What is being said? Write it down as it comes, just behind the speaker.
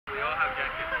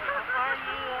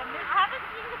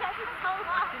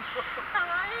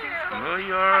New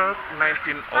York,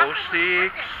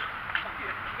 1906.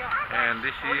 And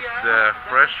this is the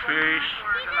fresh fish.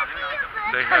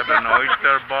 They have an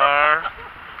oyster bar,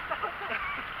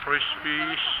 fresh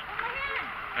fish,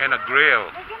 and a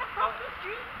grill.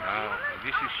 Now,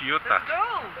 this is Utah.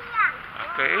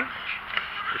 Okay,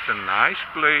 it's a nice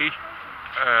place,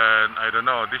 and I don't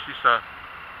know. This is a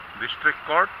district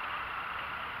court.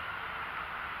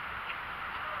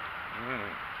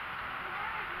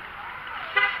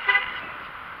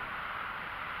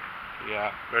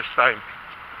 Yeah, first time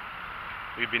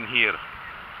we've been here.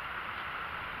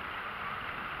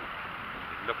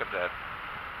 Look at that.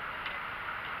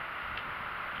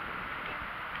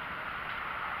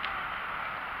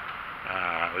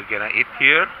 We're gonna eat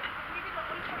here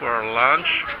for our lunch.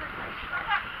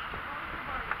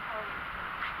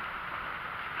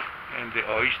 And the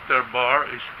oyster bar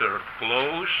is still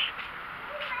closed.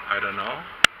 I don't know.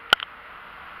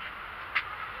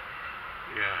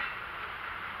 Yeah.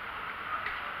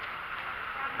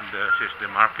 And this is the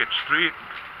market street.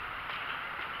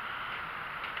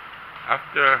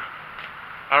 After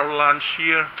our lunch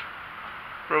here,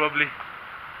 probably.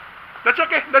 That's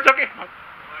okay. That's okay.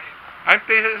 I'm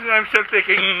still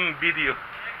taking video.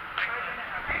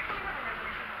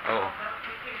 Oh.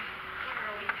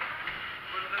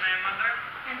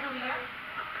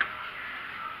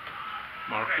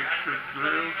 Market Street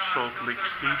Grill, Salt Lake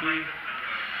City,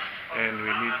 and we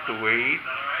need to wait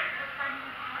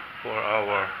for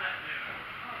our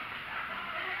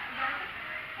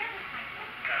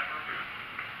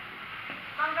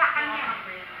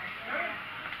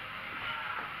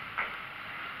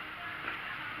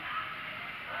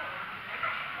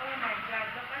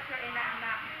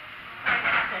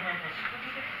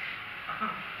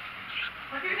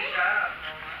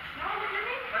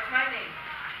What's my name?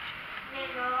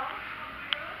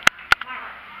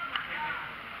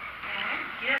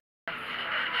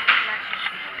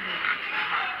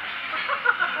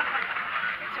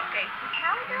 It's okay.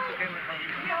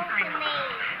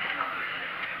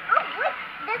 Oh, what?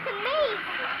 That's a maze.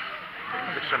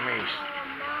 It's a maze.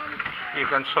 You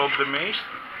can solve the maze?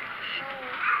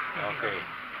 Okay.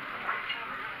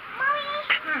 Mommy?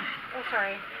 Oh,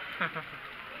 sorry.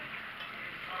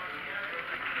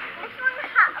 This one,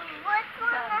 what's one like?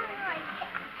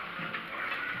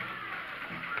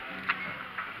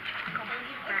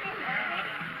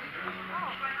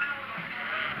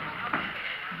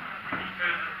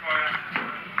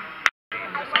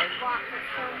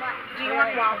 Do you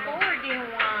want waffle or do you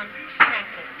want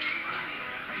pancake?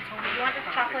 Do you want a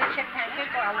chocolate chip pancake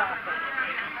or a waffle?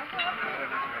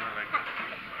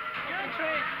 Yeah, it's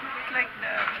right. It's like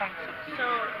the chunks. So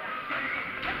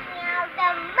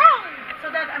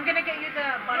that I'm gonna get you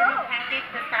the buttermilk pancake,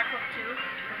 the stack of two.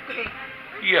 Okay.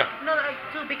 Yeah. No,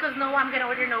 two because Noah, I'm gonna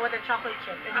order Noah the chocolate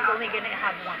chip, and he's only gonna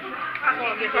have one. So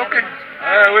I'll give you Okay.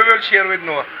 the We will share with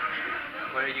Noah.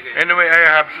 What are you guys? Anyway, I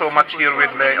have so much here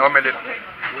with my omelette.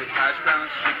 With hash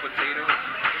browns, sweet potatoes,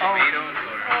 tomatoes,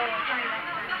 or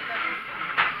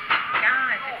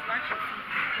Yeah, it's lunch.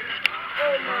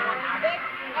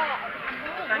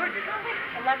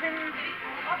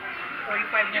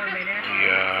 11:45 more minutes.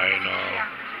 Yeah, I know.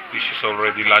 This is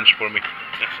already lunch for me.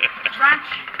 Brunch.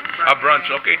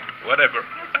 Brunch, okay, whatever.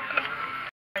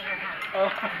 Oh.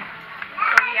 So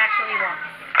we actually won.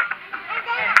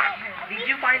 Did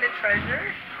you find the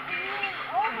treasure?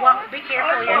 Well, be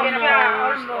careful. You're gonna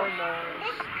Almost.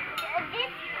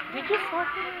 Did you sort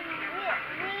it?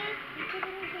 You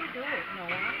couldn't even do it,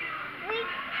 Noah. We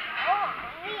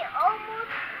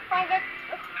almost find it.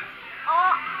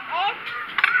 X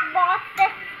bought the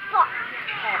spot.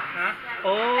 Huh?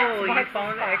 Oh, you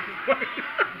found the export.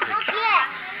 Not yet.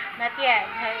 Not yet.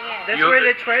 Not yet. That's where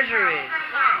the treasure is.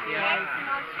 Yeah.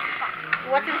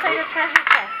 What's inside the treasure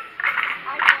chest?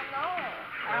 I don't know.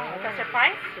 Oh, it's a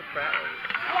surprise? Surprise. We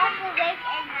have to wait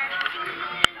and see.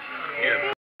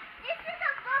 Yeah. This is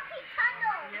a bumpy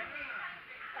tunnel. A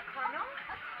tunnel?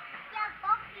 Yeah,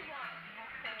 bumpy one.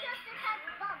 Just it has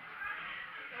bumps.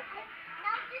 Okay.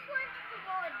 Now this one's to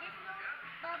go. This one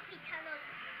bumpy tunnel.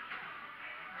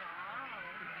 Wow.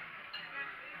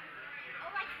 Oh,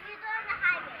 like we're on the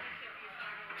highway.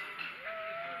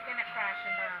 He's gonna crash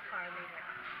in the car later.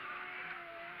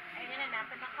 Are you gonna nap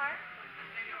in the car?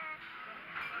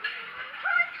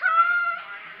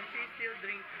 And she still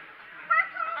drinks.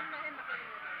 I'm not in the car.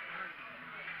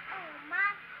 Oh,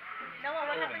 my. Noah,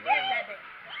 what happened to your dede?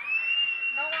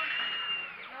 Noah?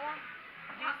 Noah?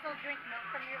 Do you still drink milk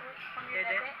from your Dede?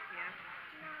 dede? Yeah.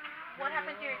 What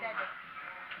happened to your dede?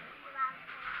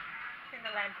 It's in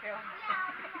the landfill.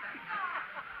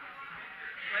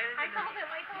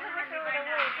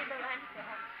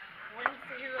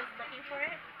 for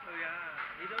it? Oh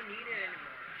yeah, we don't need it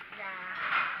anymore. Yeah.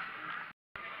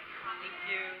 Thank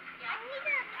you.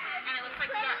 And it looks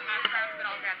like we got hash browns, but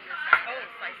I'll grab you a side. Oh,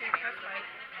 Slice okay, it. that's fine.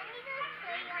 I need a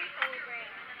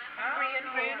Korean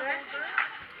holder. Korean holder?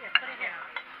 Yeah, put it here.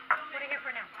 Put it here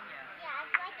for now. Yeah,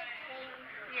 it's like a train.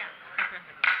 Yeah.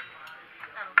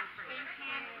 That'll be for you.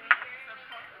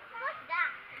 What's that?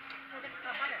 For the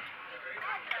butter.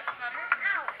 That's butter.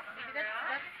 Ow. Maybe that's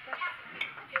What is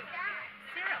that?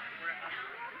 syrup.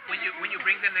 When you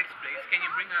bring the next place, can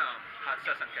you bring hot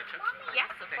sauce and ketchup? Yes,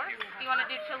 of Thank course. you. Do you want to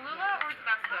do Cholula or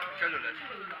Tabasco? Cholula.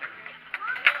 Thank you.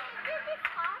 Mommy, is this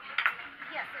hot?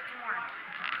 Yes, it's warm.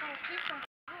 Oh, this one.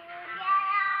 Yeah.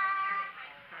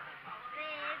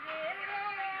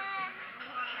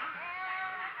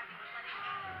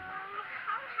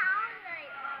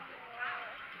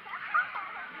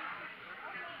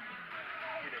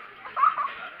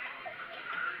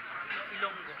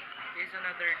 Ilonggo is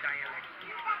another dialect.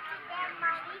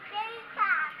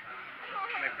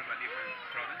 Like from a different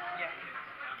province? Yeah.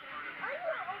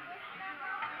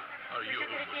 Are you?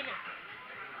 Pilipino.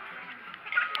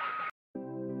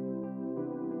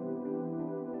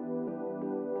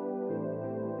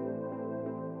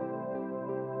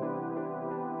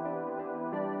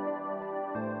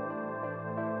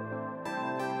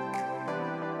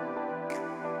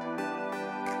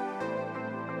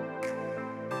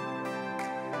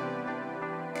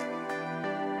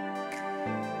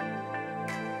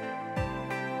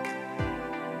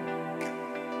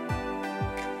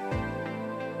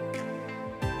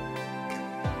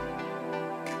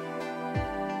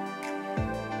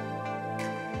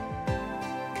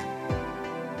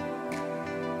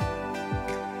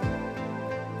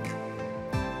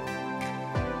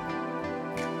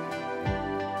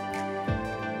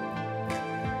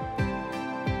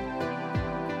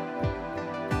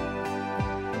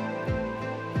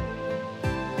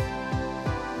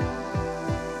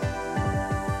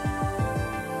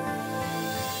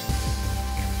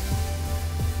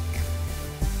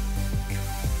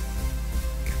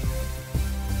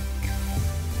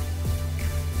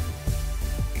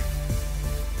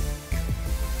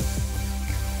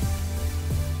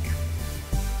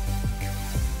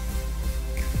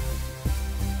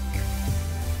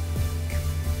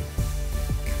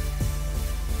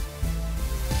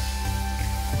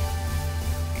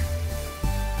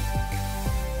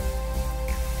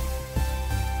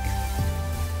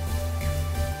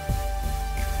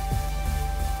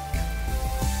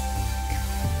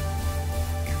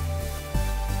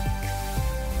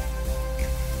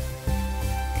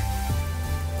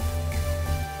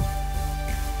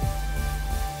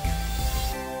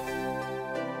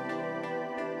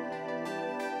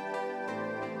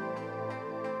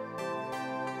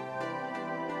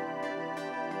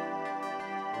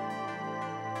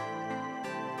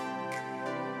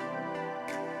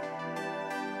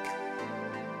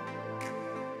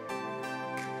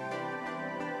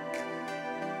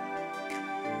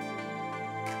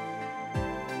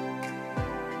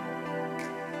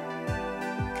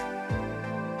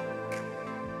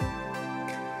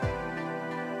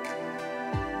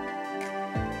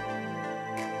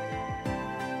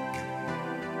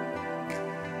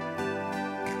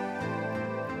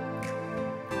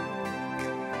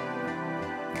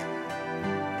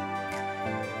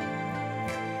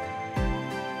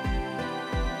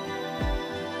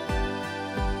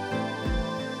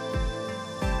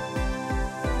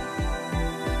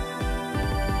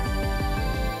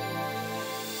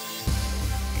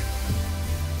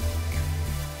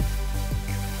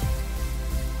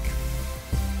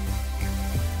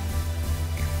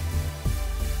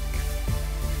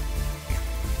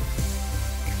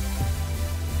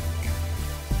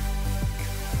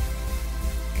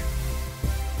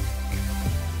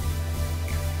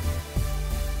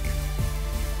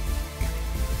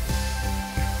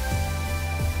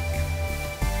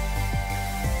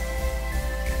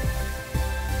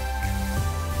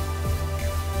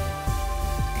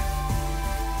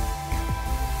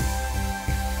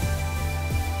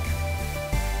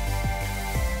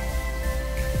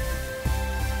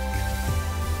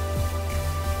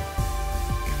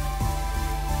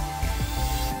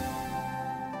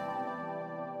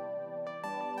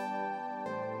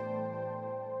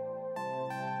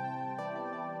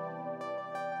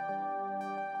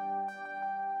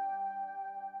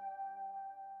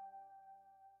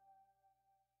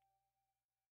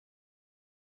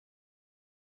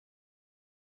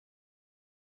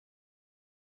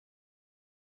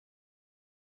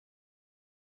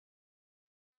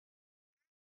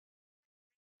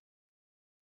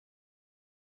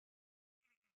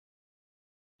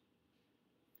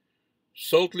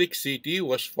 Salt Lake City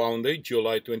was founded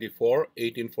July 24,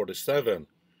 1847,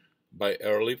 by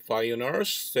early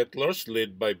pioneers settlers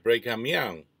led by Brigham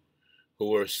Young, who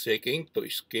were seeking to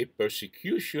escape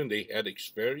persecution they had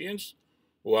experienced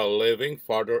while living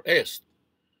farther east.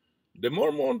 The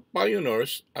Mormon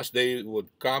pioneers, as they would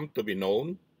come to be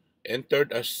known,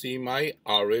 entered a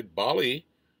semi-arid valley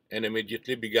and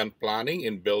immediately began planning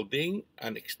and building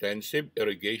an extensive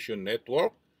irrigation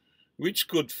network which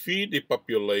could feed the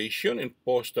population and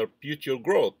foster future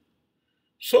growth.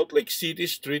 Salt Lake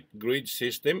City's street grid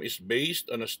system is based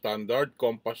on a standard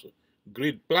compass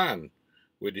grid plan,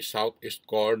 with the southeast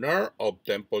corner of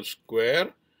Temple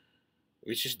Square,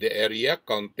 which is the area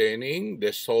containing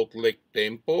the Salt Lake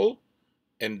Temple,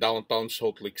 and downtown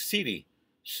Salt Lake City,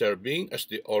 serving as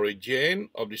the origin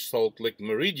of the Salt Lake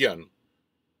Meridian.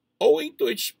 Owing to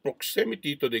its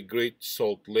proximity to the Great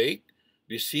Salt Lake,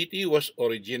 the city was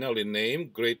originally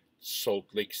named Great Salt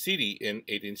Lake City in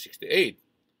 1868.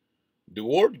 The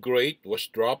word great was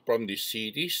dropped from the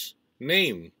city's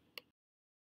name.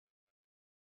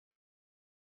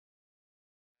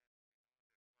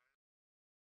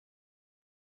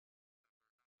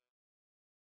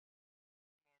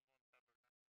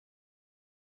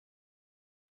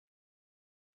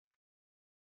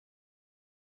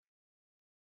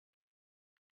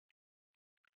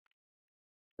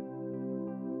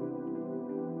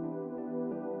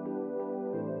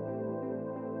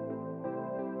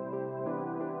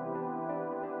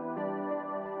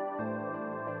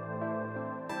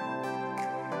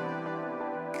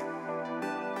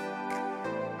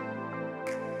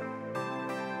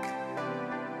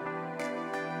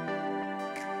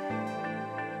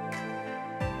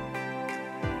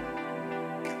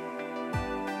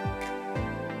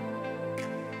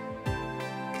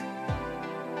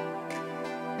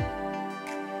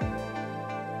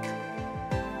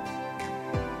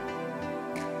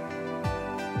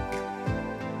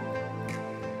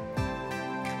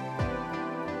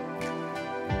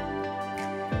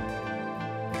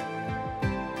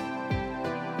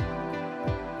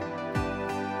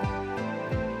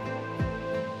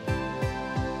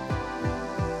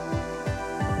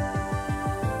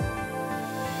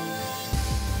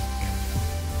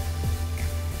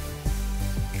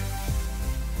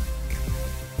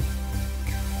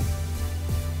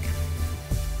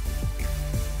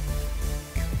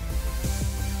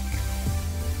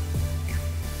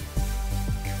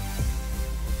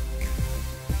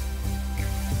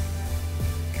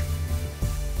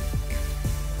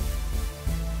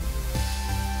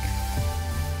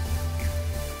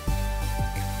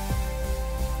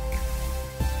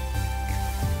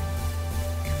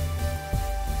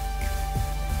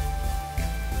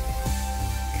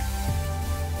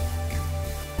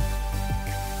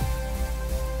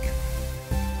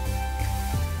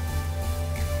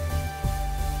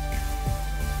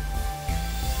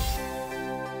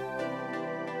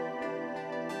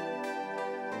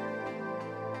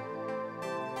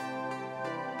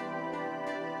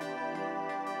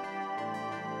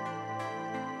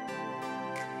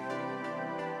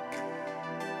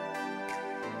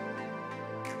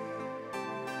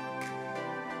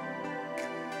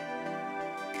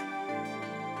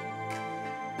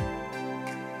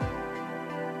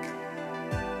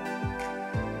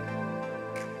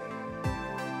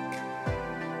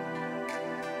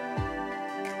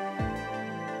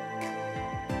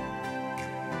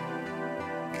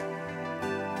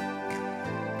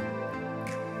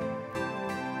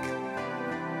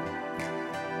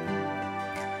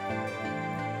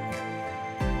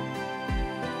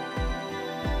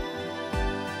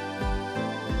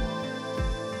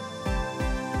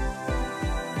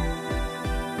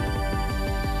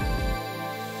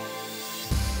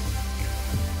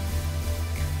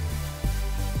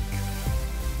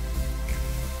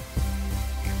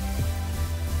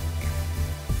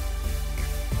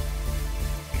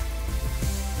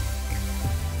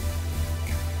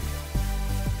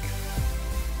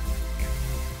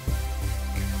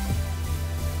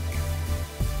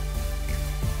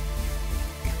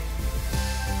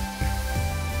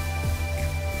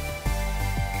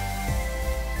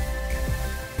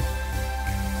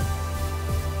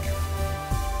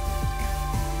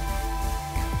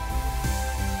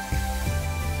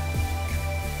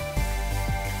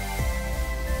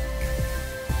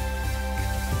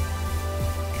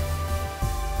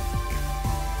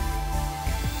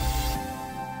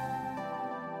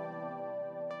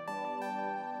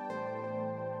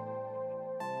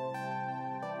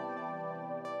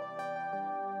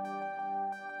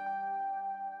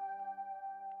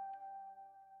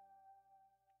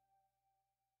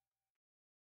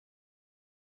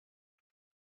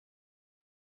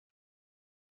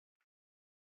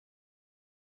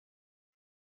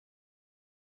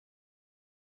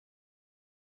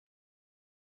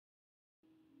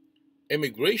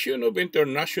 Emigration of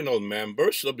international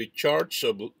members of the Church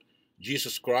of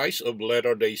Jesus Christ of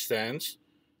Latter-day Saints,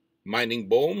 mining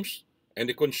booms, and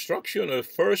the construction of the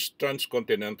first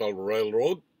transcontinental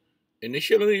railroad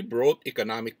initially brought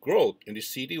economic growth, and the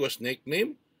city was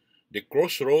nicknamed the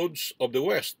Crossroads of the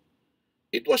West.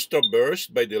 It was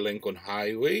traversed by the Lincoln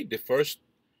Highway, the first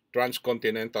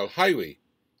transcontinental highway,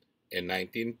 in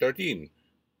 1913.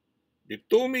 The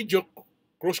two major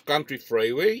cross-country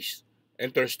freeways,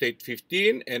 Interstate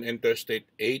 15 and Interstate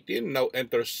 18, now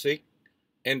intersect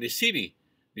in the city.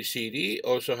 The city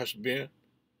also has been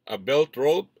a belt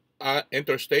road,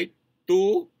 Interstate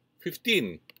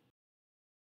 215.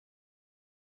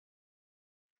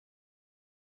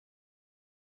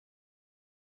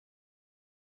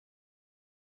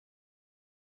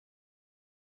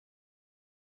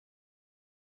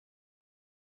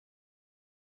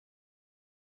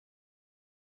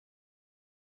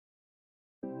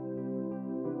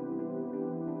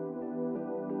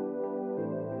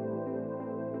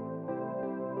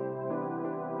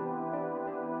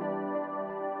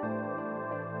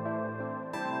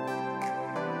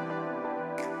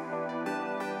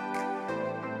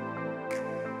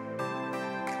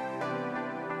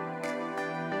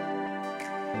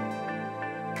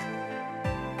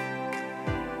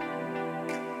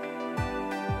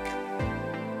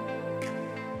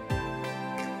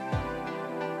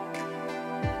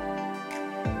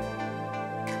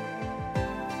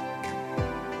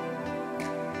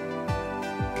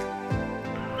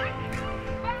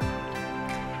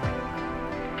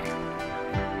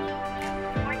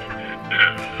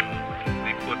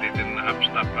 They put it in the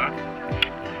upstop, huh?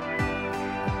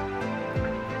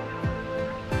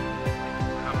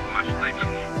 How much time is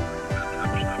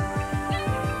upstop?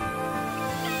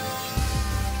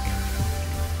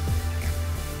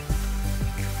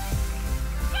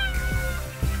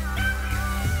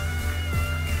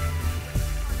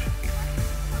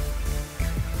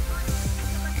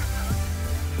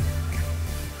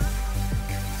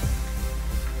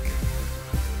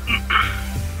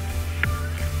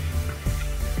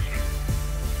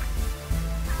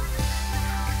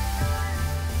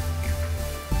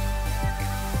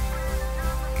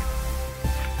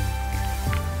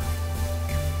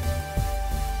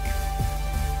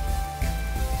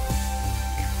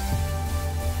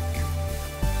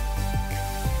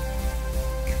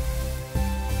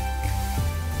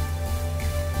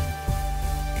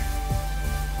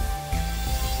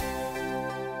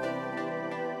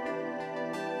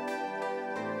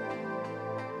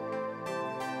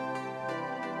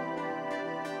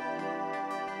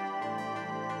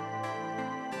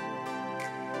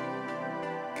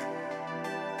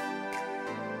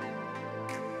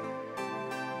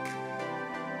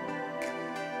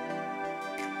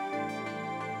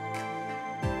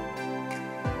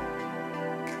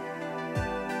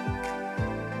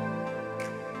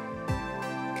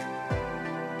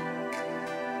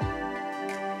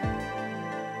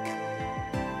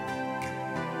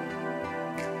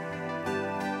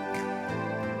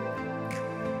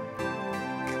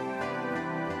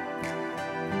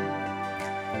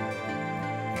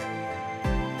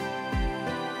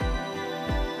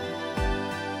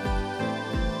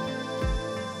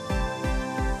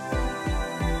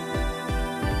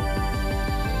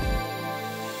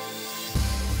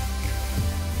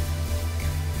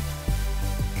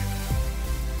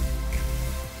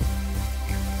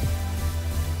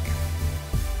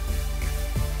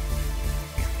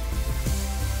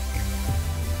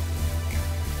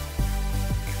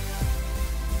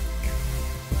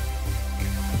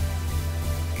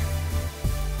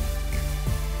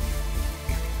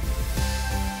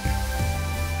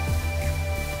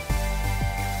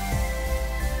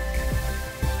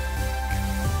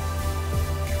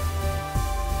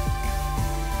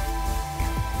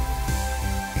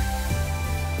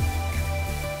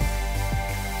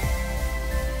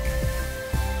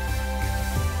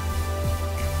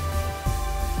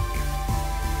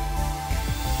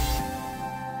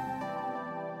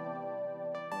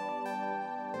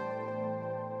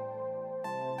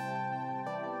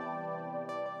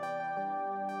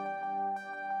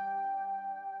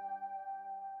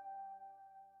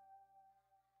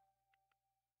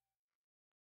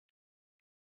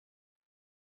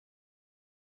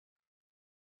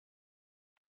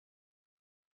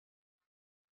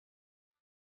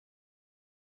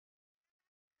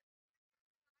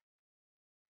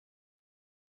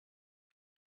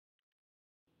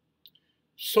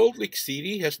 Salt Lake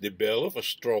City has developed a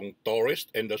strong tourist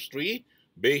industry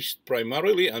based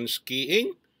primarily on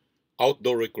skiing,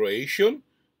 outdoor recreation,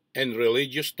 and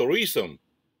religious tourism.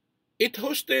 It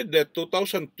hosted the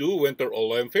 2002 Winter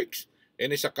Olympics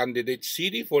and is a candidate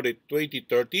city for the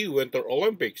 2030 Winter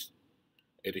Olympics.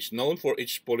 It is known for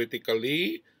its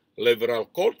politically liberal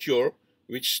culture,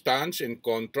 which stands in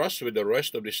contrast with the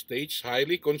rest of the state's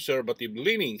highly conservative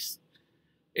leanings.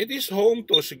 It is home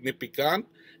to a significant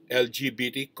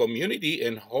LGBT community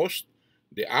and hosts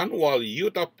the annual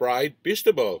Utah Pride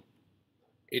Festival.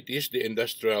 It is the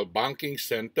industrial banking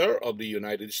center of the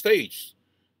United States.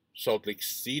 Salt Lake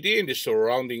City and the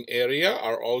surrounding area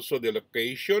are also the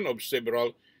location of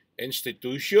several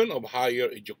institutions of higher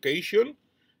education,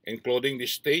 including the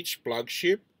state's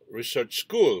flagship research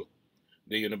school,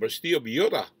 the University of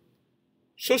Utah.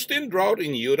 Sustained drought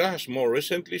in Utah has more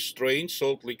recently strained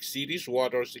Salt Lake City's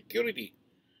water security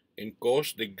and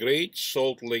caused the Great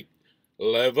Salt Lake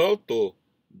level to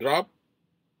drop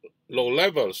low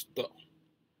levels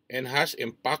and has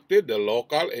impacted the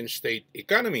local and state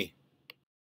economy.